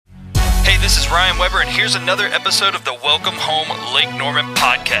this is Ryan Weber, and here's another episode of the Welcome Home Lake Norman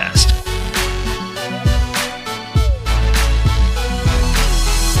podcast.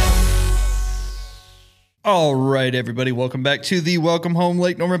 All right, everybody, welcome back to the Welcome Home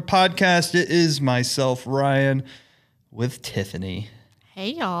Lake Norman podcast. It is myself, Ryan, with Tiffany. Hey,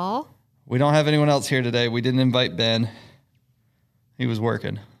 y'all. We don't have anyone else here today. We didn't invite Ben. He was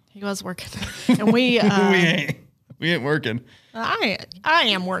working. And we we ain't working. I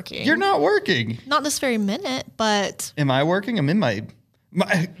am working. You're not working. Not this very minute, but Am I working? I'm in my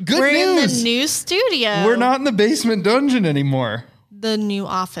good we're news. in the new studio. We're not in the basement dungeon anymore. The new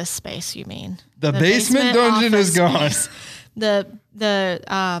office space, you mean? The basement dungeon is gone. Space. It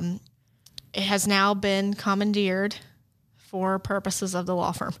has now been commandeered for purposes of the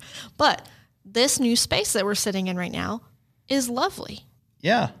law firm. But this new space that we're sitting in right now is lovely.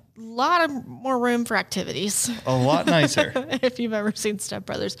 Yeah. A lot of more room for activities. A lot nicer. If you've ever seen Step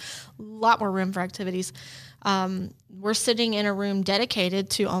Brothers, a lot more room for activities. We're sitting in a room dedicated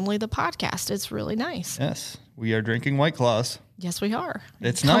to only the podcast. It's really nice. Yes. We are drinking White Claws. Yes, we are.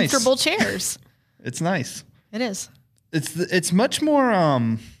 It's nice. Comfortable chairs. It's nice. It is. It's much more,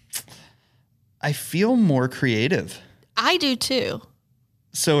 I feel more creative. I do too.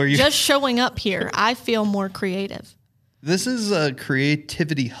 So are you? Just showing up here, I feel more creative. This is a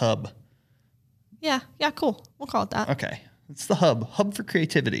creativity hub. Yeah, cool. We'll call it that. Okay. It's the hub for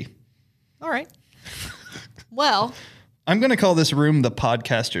creativity. All right. Well, I'm going to call this room the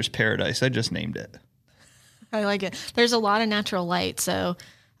podcaster's paradise. I just named it. I like it. There's a lot of natural light, so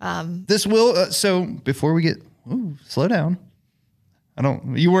this will so before we get slow down.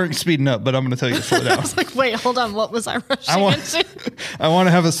 You weren't speeding up, but I'm going to tell you to slow down. I was like, wait, hold on. What was I rushing into? I want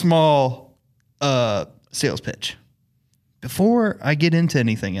to have a small sales pitch. Before I get into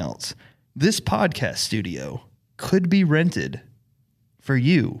anything else, this podcast studio could be rented for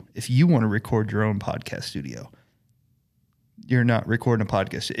you if you want to record your own podcast studio. You're not recording a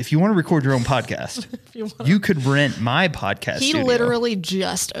podcast. If you want to record your own podcast, you could rent my podcast studio. He literally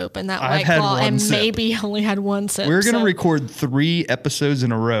just opened that White Claw and maybe only had one sip. We're going to record 3 episodes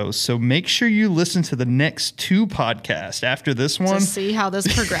in a row, so make sure you listen to the next 2 podcasts after this one. To see how this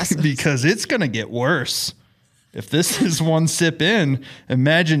progresses. Because it's going to get worse. If this is 1 sip in,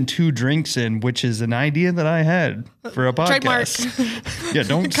 imagine 2 drinks in, which is an idea that I had for a podcast. Trademark. Yeah,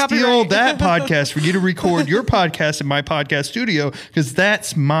 don't steal that podcast for you to record your podcast in my podcast studio, because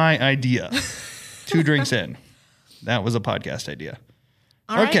that's my idea. 2 drinks in. That was a podcast idea.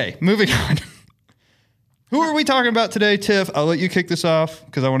 All right. Okay, moving on. Who are we talking about today, Tiff? I'll let you kick this off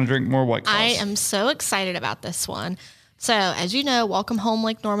because I want to drink more White Claws. I am so excited about this one. So, as you know, Welcome Home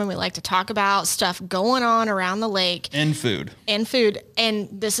Lake Norman, we like to talk about stuff going on around the lake. And food. And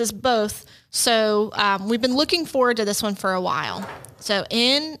this is both. So, we've been looking forward to this one for a while. So,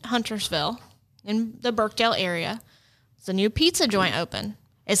 in Huntersville, in the Birkdale area, there's a new pizza joint open.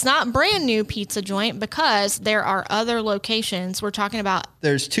 It's not brand new pizza joint because there are other locations. We're talking about...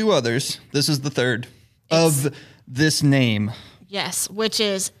 There's 2 others. This is the 3rd of this name. Yes, which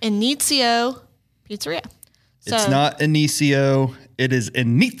is Inizio Pizzeria. So, it's not Inicio. It is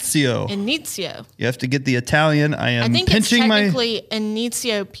Inizio. Inizio. You have to get the Italian. I think pinching it's technically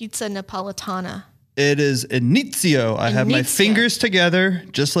Inizio Pizza Napoletana. It is Inizio. I have my fingers together,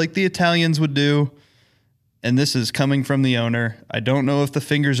 just like the Italians would do. And this is coming from the owner. I don't know if the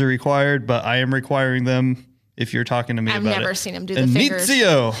fingers are required, but I am requiring them if you're talking to me about it. I've never seen him do the fingers.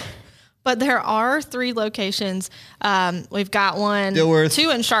 Inizio. But there are 3 locations. We've got 2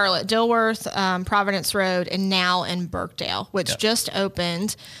 in Charlotte, Dilworth, Providence Road, and now in Birkdale, which just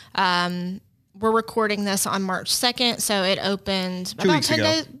opened. We're recording this on March 2nd, so it opened about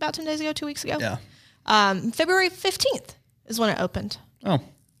 10 days ago, 2 weeks ago. Yeah. February 15th is when it opened. Oh.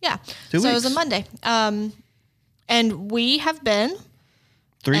 Yeah. 2 weeks. So it was a Monday. And we have been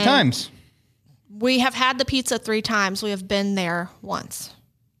 3 times. We have had the pizza 3 times. We have been there once.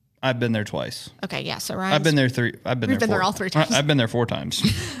 I've been there twice. Okay, yeah. So Ryan's... I've been there 3. We've been there all 3 times. I've been there 4 times.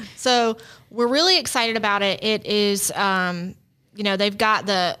 So we're really excited about it. It is, they've got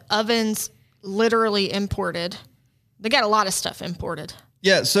the ovens literally imported. They got a lot of stuff imported.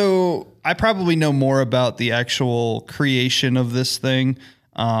 Yeah, so I probably know more about the actual creation of this thing,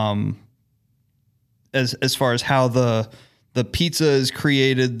 as far as how the pizza is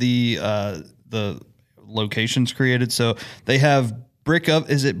created, the location's created. So they have brick of,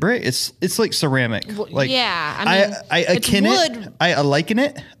 is it brick? It's like ceramic. Like, yeah, I mean, I akin it. I liken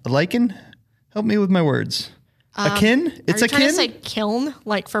it. Liken. Help me with my words. Akin. It's are you trying akin. to say kiln,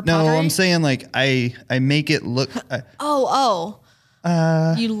 like for pottery? No, I'm saying like I make it look.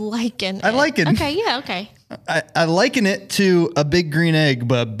 You liken. I liken. Okay. Yeah. Okay. I liken it to a big green egg,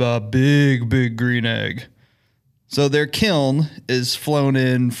 but a big green egg. So their kiln is flown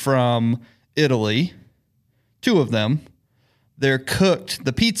in from Italy, 2 of them. The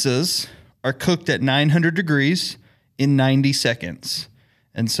pizzas are cooked at 900 degrees in 90 seconds.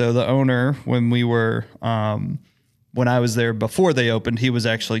 And so the owner, when I was there before they opened, he was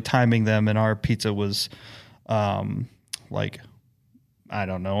actually timing them, and our pizza was I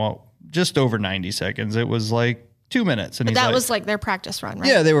don't know, just over 90 seconds. It was like 2 minutes. And that was like their practice run, right?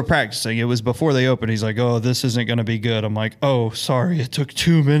 Yeah, they were practicing. It was before they opened. He's like, oh, this isn't going to be good. I'm like, oh, sorry. It took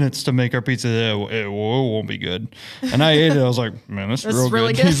 2 minutes to make our pizza. It won't be good. And I ate it. I was like, man, this is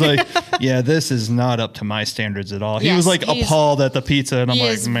really good. He's like, yeah, this is not up to my standards at all. He was like appalled at the pizza. And I'm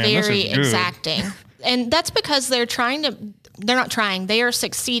like, man, this is very good. Exacting. And that's because they're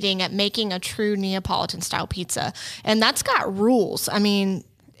succeeding at making a true Neapolitan style pizza. And that's got rules. I mean,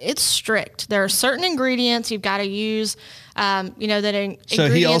 it's strict. There are certain ingredients you've got to use, So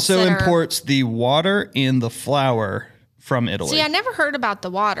he also imports the water and the flour from Italy. See, I never heard about the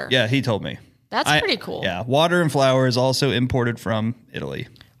water. Yeah, he told me. That's pretty cool. Yeah, water and flour is also imported from Italy.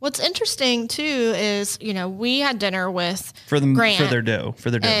 What's interesting, too, is, we had dinner with Grant. For their dough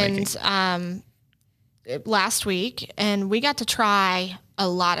making. Last week, and we got to try a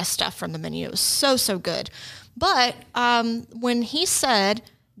lot of stuff from the menu. It was so good. But when he said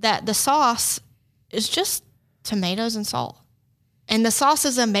that the sauce is just tomatoes and salt, and the sauce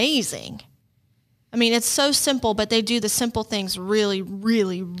is amazing. I mean, it's so simple, but they do the simple things really,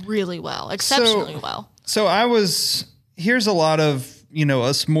 really, really well, exceptionally well. So here's a lot of,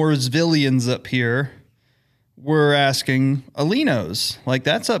 us Mooresvillians up here. We're asking Alino's. Like,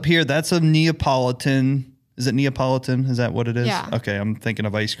 that's up here. That's a Neapolitan. Is it Neapolitan? Is that what it is? Yeah. Okay, I'm thinking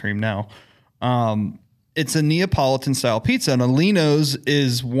of ice cream now. It's a Neapolitan style pizza, and Alino's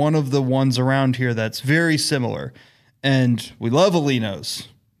is one of the ones around here that's very similar. And we love Alino's.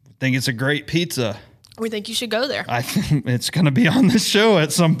 I think it's a great pizza. We think you should go there. I think it's going to be on this show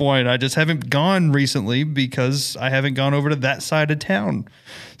at some point. I just haven't gone recently because I haven't gone over to that side of town.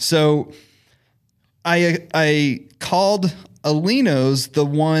 So I called Alino's the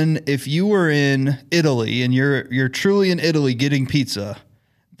one, if you were in Italy and you're truly in Italy getting pizza,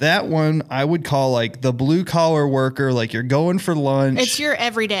 that one I would call like the blue collar worker, like you're going for lunch. It's your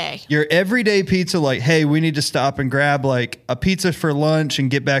everyday. Your everyday pizza, like, hey, we need to stop and grab like a pizza for lunch and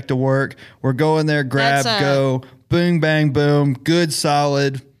get back to work. We're going there, go, boom, bang, boom, good,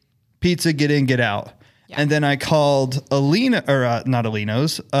 solid pizza, get in, get out. Yeah. And then I called not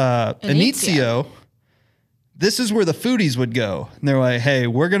Alino's, Inizio. This is where the foodies would go. And they're like, hey,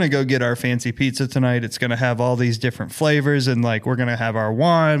 we're going to go get our fancy pizza tonight. It's going to have all these different flavors. And like, we're going to have our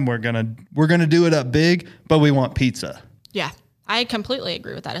wine. We're going to do it up big, but we want pizza. Yeah. I completely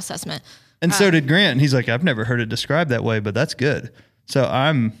agree with that assessment. And so did Grant. And he's like, I've never heard it described that way, but that's good. So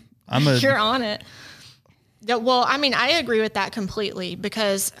you're on it. Yeah, well, I mean, I agree with that completely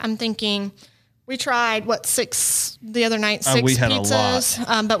because I'm thinking, we tried, 6 the other night, 6 we had pizzas, a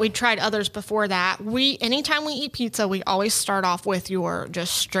lot. But we tried others before that. Anytime we eat pizza, we always start off with your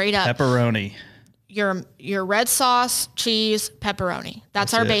just straight up pepperoni. Your red sauce, cheese, pepperoni.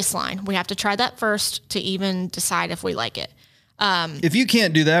 That's our baseline. We have to try that first to even decide if we like it. If you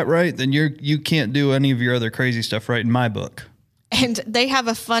can't do that right, then you can't do any of your other crazy stuff right in my book. And they have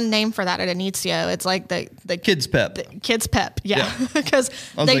a fun name for that at Inizio. It's like the Kids Pep. Kids Pep, yeah. Because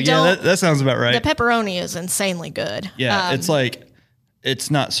that sounds about right. The pepperoni is insanely good. Yeah, it's like,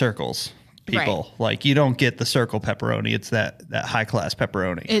 it's not circles, people. Right. Like, you don't get the circle pepperoni. It's that high class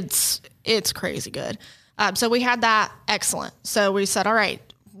pepperoni. It's crazy good. So we had that. Excellent. So we said, all right,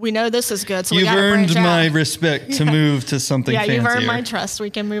 we know this is good, so we got to branch out. You've earned my respect to move to something fancier. Yeah, you've earned my trust.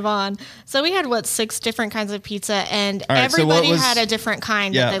 We can move on. So we had, 6 different kinds of pizza, and everybody had a different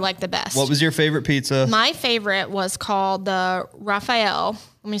kind that they liked the best. What was your favorite pizza? My favorite was called the Raphael.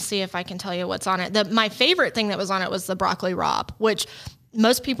 Let me see if I can tell you what's on it. My favorite thing that was on it was the broccoli rabe, which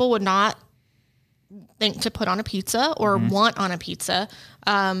most people would not think to put on a pizza or want on a pizza.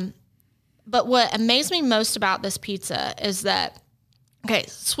 But what amazed me most about this pizza is that,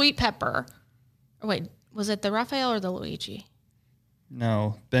 sweet pepper. Oh, wait, was it the Raphael or the Luigi?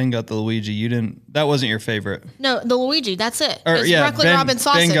 No, Ben got the Luigi. You didn't. That wasn't your favorite. No, the Luigi. That's it. Broccoli rabe and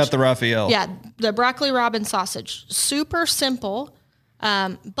sausage. Ben got the Raphael. Yeah, the broccoli rabe and sausage. Super simple.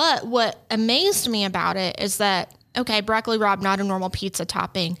 But what amazed me about it is that broccoli rabe, not a normal pizza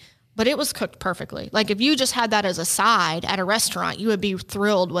topping, but it was cooked perfectly. Like, if you just had that as a side at a restaurant, you would be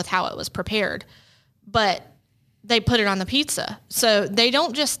thrilled with how it was prepared. But they put it on the pizza. So they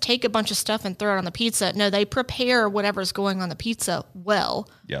don't just take a bunch of stuff and throw it on the pizza. No, they prepare whatever's going on the pizza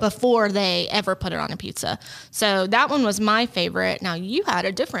before they ever put it on a pizza. So that one was my favorite. Now you had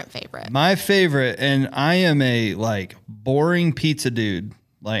a different favorite. My favorite, and I am a like boring pizza dude.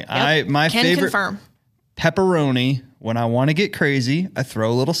 Like my favorite confirm. Pepperoni. When I want to get crazy, I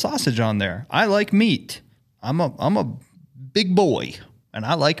throw a little sausage on there. I like meat. I'm a big boy and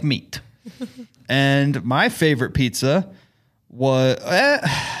I like meat. And my favorite pizza was,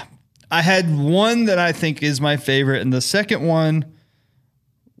 I had one that I think is my favorite, and the second one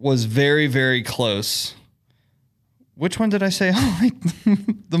was very, very close. Which one did I say I like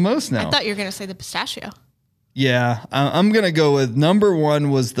the most now? I thought you were going to say the pistachio. Yeah, I'm going to go with number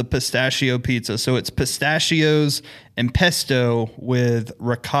one was the pistachio pizza. So it's pistachios and pesto with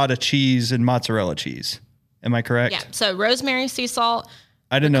ricotta cheese and mozzarella cheese. Am I correct? Yeah, so rosemary, sea salt,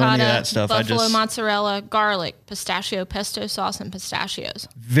 I didn't know any of that stuff. Buffalo mozzarella, garlic, pistachio, pesto sauce, and pistachios.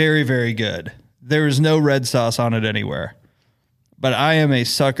 Very, very good. There is no red sauce on it anywhere. But I am a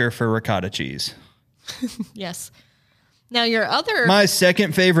sucker for ricotta cheese. Yes. Now my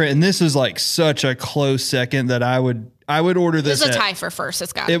second favorite, and this is like such a close second that I would order this. It was a tie for first.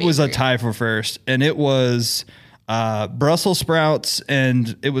 It was a tie for first, and it was Brussels sprouts,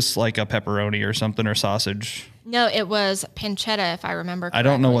 and it was like a pepperoni or something or sausage. No, it was pancetta, if I remember correctly. I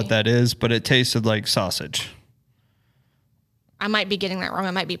don't know what that is, but it tasted like sausage. I might be getting that wrong.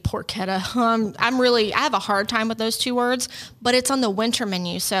 It might be porchetta. I have a hard time with those two words, but it's on the winter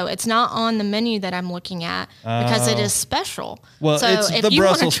menu, so it's not on the menu that I'm looking at because it is special. Well, so it's if the you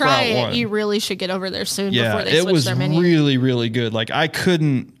want to Brussels try sprout it, one. you really should get over there soon before they it switch was their menu. really, really good. Like I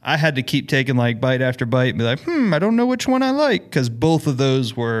had to keep taking like bite after bite and be like, I don't know which one I like, because both of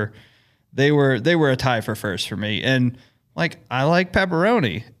those were a tie for first for me. And like I like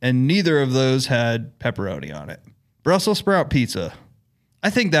pepperoni, and neither of those had pepperoni on it. Brussels sprout pizza.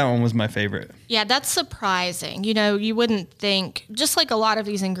 I think that one was my favorite. Yeah, that's surprising. You know, you wouldn't think, just like a lot of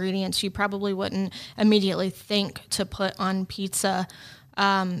these ingredients, you probably wouldn't immediately think to put on pizza,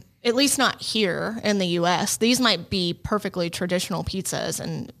 at least not here in the U.S. These might be perfectly traditional pizzas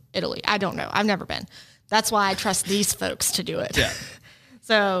in Italy. I don't know. I've never been. That's why I trust these folks to do it. Yeah.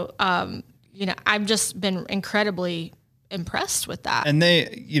 So, I've just been incredibly impressed with that. And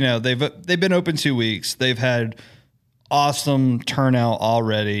they've been open 2 weeks. They've had awesome turnout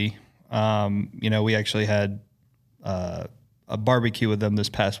already. We actually had a barbecue with them this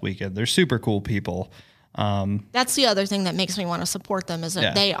past weekend. They're super cool people. That's the other thing that makes me want to support them is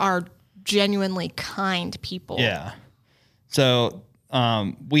that they are genuinely kind people. Yeah. So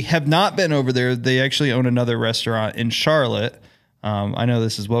we have not been over there. They actually own another restaurant in Charlotte. I know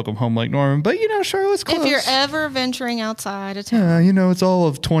this is Welcome Home Lake Norman, but Charlotte's close. If you're ever venturing outside of town. Yeah, it's all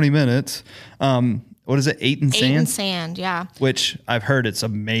of 20 minutes. What is it? 8 and Sand? 8 and Sand, yeah. Which I've heard it's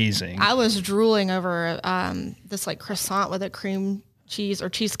amazing. I was drooling over this like croissant with a cream cheese or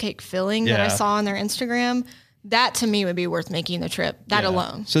cheesecake filling that I saw on their Instagram. That to me would be worth making the trip. That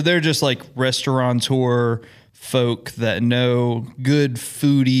alone. So they're just like restaurateur folk that know good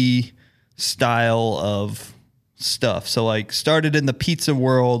foodie style of stuff. So like started in the pizza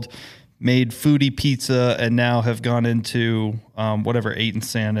world, made foodie pizza, and now have gone into whatever 8 and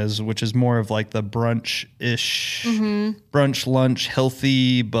Sand is, which is more of like the brunch-ish, brunch, lunch,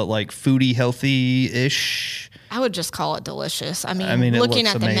 healthy, but like foodie healthy-ish. I would just call it delicious. I mean looking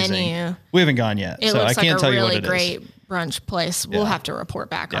at amazing. The menu. We haven't gone yet, so I can't tell you what it is. It looks like a really great brunch place. We'll have to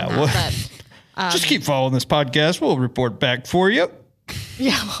report back on that. But just keep following this podcast. We'll report back for you.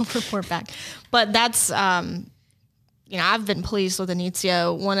 Yeah, we'll report back. But that's, I've been pleased with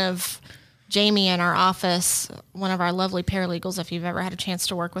Inizio. One of Jamie in our office, one of our lovely paralegals, if you've ever had a chance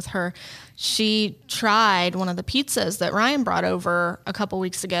to work with her, she tried one of the pizzas that Ryan brought over a couple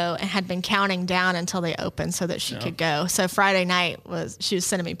weeks ago and had been counting down until they opened so that she could go. So Friday night she was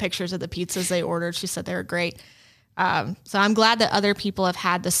sending me pictures of the pizzas they ordered. She said they were great. So I'm glad that other people have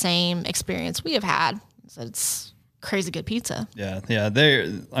had the same experience we have had. So it's crazy good pizza. Yeah.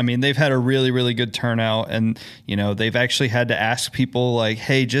 They've had a really, really good turnout, and they've actually had to ask people like,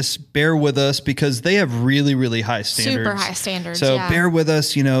 hey, just bear with us, because they have really, really high standards. Super high standards. So bear with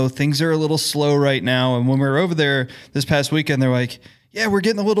us, things are a little slow right now. And when we were over there this past weekend, they're like, yeah, we're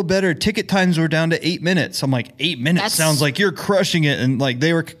getting a little better. Ticket times were down to 8 minutes. I'm like, 8 minutes sounds like you're crushing it. And like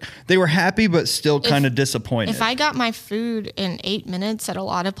they were happy, but still kind of disappointed. If I got my food in 8 minutes at a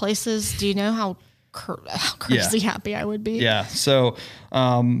lot of places, do you know how crazy happy I would be? Yeah. So,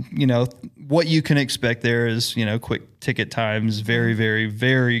 what you can expect there is, quick ticket times, very, very,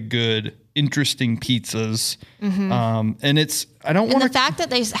 very good interesting pizzas. And it's, I don't want to. The fact that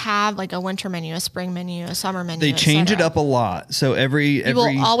they have like a winter menu, a spring menu, a summer menu, they change it up a lot. So you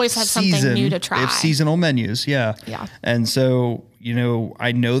will always have something new to try. They have seasonal menus. Yeah. Yeah. And so,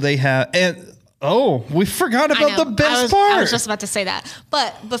 I know they have, and we forgot about the best part. I was just about to say that.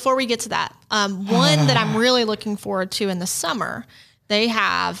 But before we get to that, one that I'm really looking forward to in the summer, they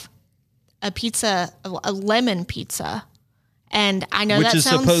have a lemon pizza. And I know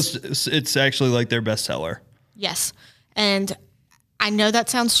it's actually like their best seller. Yes. And I know that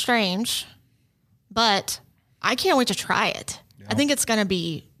sounds strange, but I can't wait to try it. Yeah. I think it's going to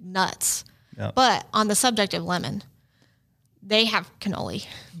be nuts. Yep. But on the subject of lemon, they have cannoli.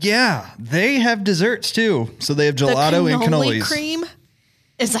 Yeah, they have desserts too. So they have gelato and cannolis. The cream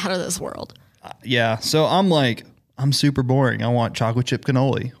is out of this world. Yeah. So I'm super boring. I want chocolate chip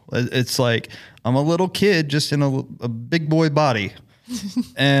cannoli. It's like I'm a little kid just in a big boy body.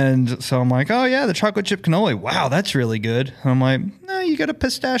 And so I'm like, oh yeah, the chocolate chip cannoli. Wow, that's really good. And I'm like, no, you got a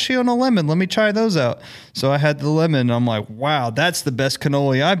pistachio and a lemon. Let me try those out. So I had the lemon. And I'm like, wow, that's the best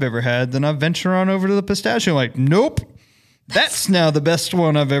cannoli I've ever had. Then I venture on over to the pistachio. I'm like, nope. That's now the best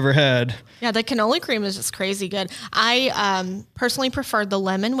one I've ever had. Yeah, the cannoli cream is just crazy good. I personally preferred the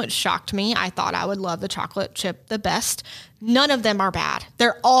lemon, which shocked me. I thought I would love the chocolate chip the best. None of them are bad.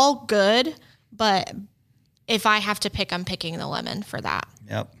 They're all good, but if I have to pick, I'm picking the lemon for that.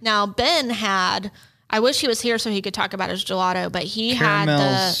 Yep. Now, Ben I wish he was here so he could talk about his gelato, but he had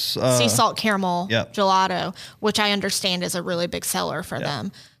the sea salt caramel gelato, which I understand is a really big seller for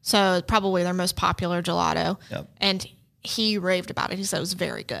them. So it's probably their most popular gelato. Yep. And he raved about it. He said it was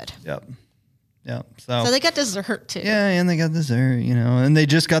very good. Yep. So they got dessert too. Yeah, and they got dessert, and they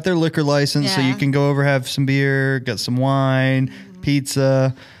just got their liquor license, so you can go over, have some beer, get some wine,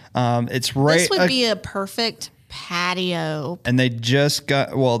 pizza. It's right. This would be a perfect patio. And they just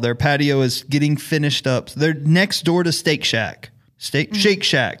their patio is getting finished up. They're next door to Shake Shack.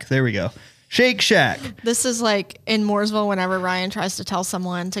 There we go. Shake Shack. This is like in Mooresville, whenever Ryan tries to tell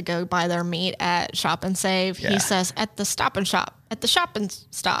someone to go buy their meat at Shop and Save, he says at the Stop and Shop, at the Shop and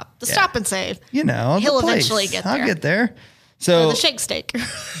Stop, Stop and Save. He'll eventually get there. I'll get there. So the Shake Steak.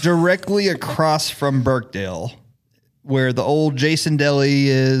 Directly across from Birkdale, where the old Jason Deli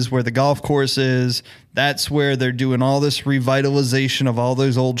is, where the golf course is, that's where they're doing all this revitalization of all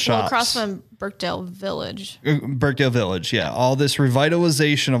those old shops. Across from Birkdale Village. Birkdale Village, yeah. All this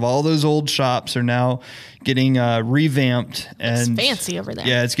revitalization of all those old shops are now getting revamped. It's fancy over there.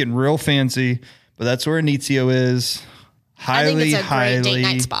 Yeah, it's getting real fancy. But that's where Inizio is. I think it's a great date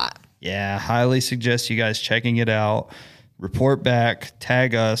night spot. Yeah, highly suggest you guys checking it out. Report back,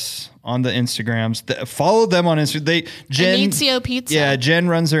 tag us on the Instagrams. Follow them on Instagram. Inizio Pizza. Yeah, Jen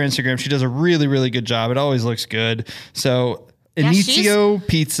runs their Instagram. She does a really, really good job. It always looks good. So Inizio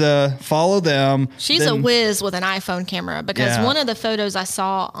Pizza, follow them. She's a whiz with an iPhone camera because one of the photos I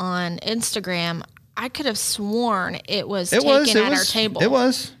saw on Instagram, I could have sworn it was taken at our table. It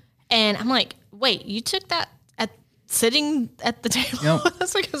was. And I'm like, wait, you took that sitting at the table? Yep.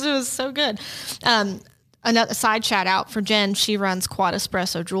 That's because it was so good. Another side shout out for Jen. She runs Quad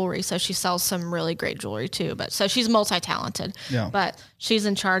Espresso Jewelry, so she sells some really great jewelry too. So she's multi-talented. Yeah. But she's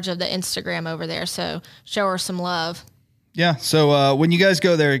in charge of the Instagram over there, so show her some love. Yeah. So when you guys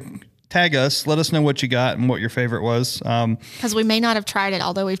go there, tag us. Let us know what you got and what your favorite was. Because we may not have tried it,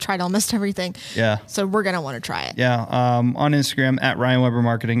 although we've tried almost everything. Yeah. So we're gonna want to try it. Yeah. On Instagram at Ryan Weber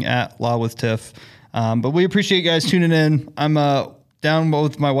Marketing at Law with Tiff. But we appreciate you guys tuning in. I'm down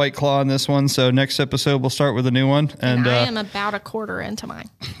with my White Claw on this one, so next episode we'll start with a new one. And I am about a quarter into mine.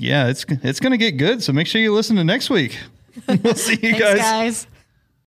 Yeah, it's going to get good, so make sure you listen to next week. We'll see you Thanks, guys.